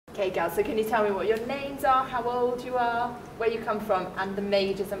Okay, girls, so can you tell me what your names are, how old you are, where you come from, and the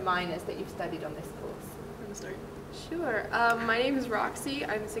majors and minors that you've studied on this course? I'm gonna start. Sure. My name is Roxy.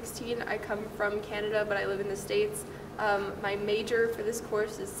 I'm 16. I come from Canada, but I live in the States. My major for this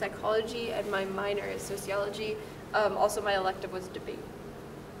course is psychology, and my minor is sociology. Also, my elective was debate.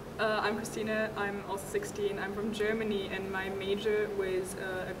 I'm Christina. I'm also 16. I'm from Germany, and my major was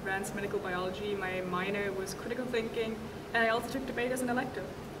advanced medical biology. My minor was critical thinking, and I also took debate as an elective.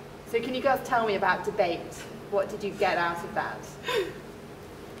 So can you girls tell me about debate? What did you get out of that?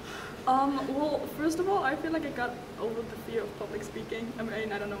 Well, first of all, I feel like I got over the fear of public speaking. I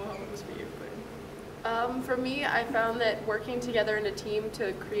mean, I don't know how it was for you, but... For me, I found that working together in a team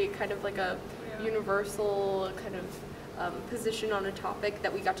to create kind of like a universal kind of position on a topic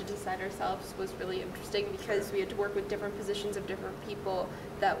that we got to decide ourselves was really interesting, because we had to work with different positions of different people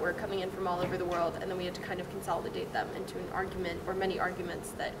that were coming in from all over the world, and then we had to kind of consolidate them into an argument or many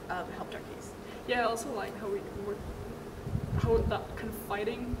arguments that helped our case. Yeah, I also like how we were, how that kind of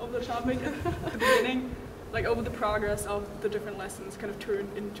fighting over the topic at the beginning, like over the progress of the different lessons kind of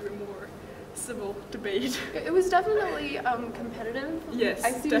turned into a more civil debate. It was definitely competitive. Yes,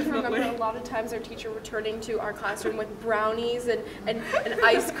 I seem to remember a lot of times our teacher returning to our classroom with brownies and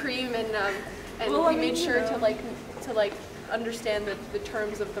ice cream, and well, we made sure to like understand the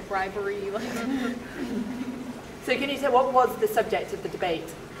terms of the bribery. Like. So can you say what was the subject of the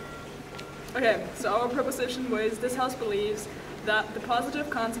debate? Okay, so our proposition was, this house believes that the positive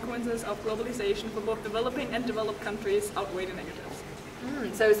consequences of globalization for both developing and developed countries outweigh the negatives.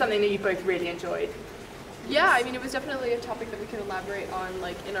 So it was something that you both really enjoyed? Yeah, I mean, it was definitely a topic that we could elaborate on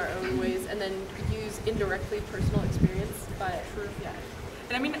like in our own ways, and then use indirectly personal experience. But yeah.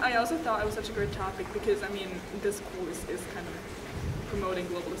 And I mean, I also thought it was such a great topic because, I mean, this course is kind of promoting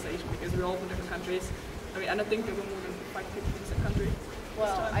globalization because we're all from different countries. I mean, I don't think there were more than 5 people in the country.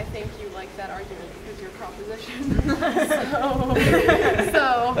 Well, I think you like that argument because you're proposition.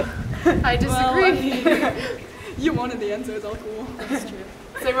 so I disagree. Well, you wanted the answer, it's all cool. That's true.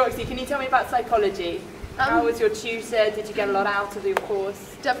 So Roxy, can you tell me about psychology? How was your tutor? Did you get a lot out of your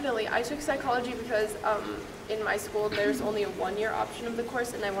course? Definitely. I took psychology because in my school there's only a 1-year option of the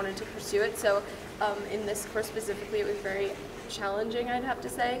course, and I wanted to pursue it. So in this course specifically, it was very challenging, I'd have to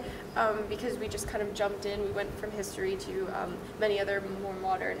say, because we just kind of jumped in. We went from history to many other more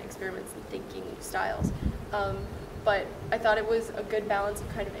modern experiments and thinking styles. But I thought it was a good balance of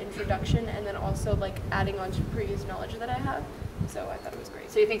kind of introduction and then also like adding on to previous knowledge that I have. So I thought it was great.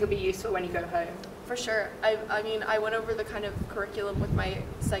 So you think it'll be useful when you go home? For sure. I mean, I went over the kind of curriculum with my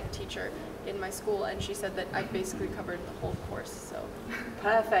psych teacher in my school, and she said that I basically covered the whole course. So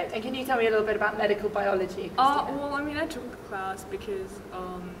perfect. And can you tell me a little bit about medical biology, Christina? Well, I mean, I took the class because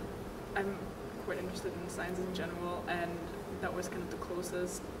I'm quite interested in science in general, and that was kind of the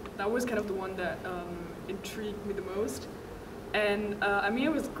closest. That was kind of the one that intrigued me the most. And I mean,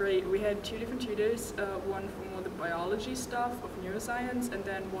 it was great. We had 2 different tutors, one for more the biology stuff of neuroscience, and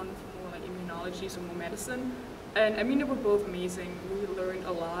then one for more like immunology, so more medicine. And I mean, they were both amazing. We learned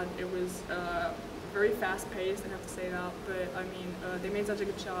a lot. It was very fast-paced, I have to say that. But I mean, they made such a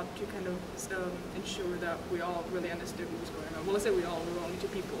good job to kind of ensure that we all really understood what was going on. Well, I say we all. We were only 2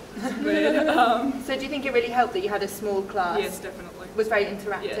 people. But, so do you think it really helped that you had a small class? Yes, definitely. It was very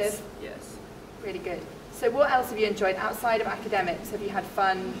interactive? Yes. Yes. Really good. So what else have you enjoyed outside of academics? Have you had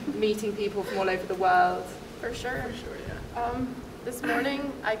fun meeting people from all over the world? For sure. For sure, yeah. This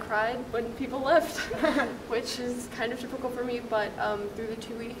morning I cried when people left, which is kind of typical for me, but through the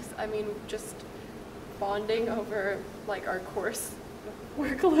 2 weeks, I mean, just bonding over like our course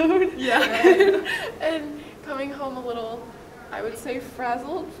workload. Yeah. and coming home a little, I would say,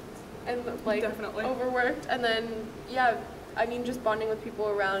 frazzled and like definitely overworked. And then, yeah, I mean, just bonding with people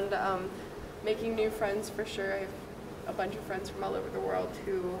around, making new friends for sure. I have a bunch of friends from all over the world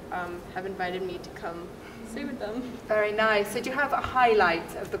who have invited me to come stay with them. Very nice. So do you have a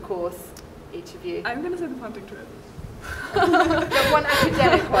highlight of the course, each of you? I'm going to say the hunting trip. One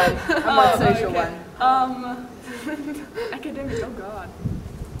academic one and one social one. Academic, oh god.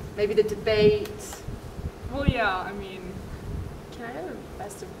 Maybe the debate. Well, yeah, I mean... Can I have a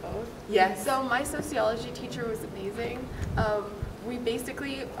best of both? Yes. So my sociology teacher was amazing. We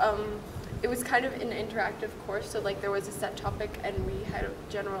basically, it was kind of an interactive course, so like there was a set topic and we had a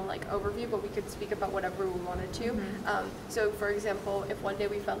general like overview, but we could speak about whatever we wanted to. So for example, if one day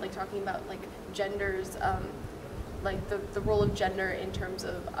we felt like talking about like genders, like the role of gender in terms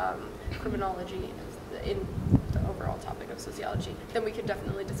of criminology in the overall topic of sociology, then we could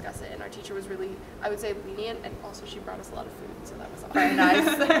definitely discuss it. And our teacher was really, I would say, lenient, and also she brought us a lot of food, so that was awesome. Very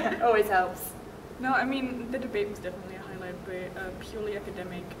nice. Always helps. No, I mean, the debate was definitely a highlight. led by purely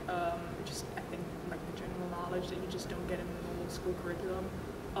academic, just I think like the general knowledge that you just don't get in the normal school curriculum,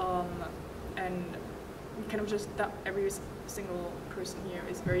 and kind of just that every single person here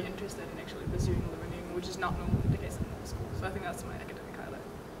is very interested in actually pursuing learning, which is not normally the case in normal school. So I think that's my academic highlight.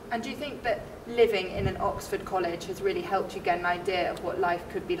 And do you think that living in an Oxford college has really helped you get an idea of what life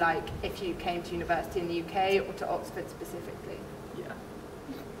could be like if you came to university in the UK or to Oxford specifically? Yeah.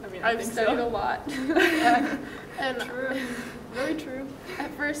 I mean, I've studied a lot. And True. very true.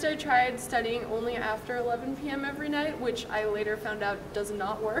 At first I tried studying only after 11 p.m. every night, which I later found out does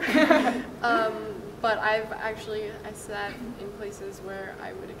not work. But I sat in places where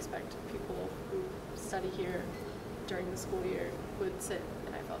I would expect people who study here during the school year would sit,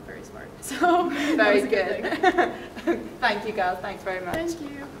 and I felt very smart. So Very that was a good. thing. Thank you, girls. Thanks very much. Thank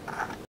you.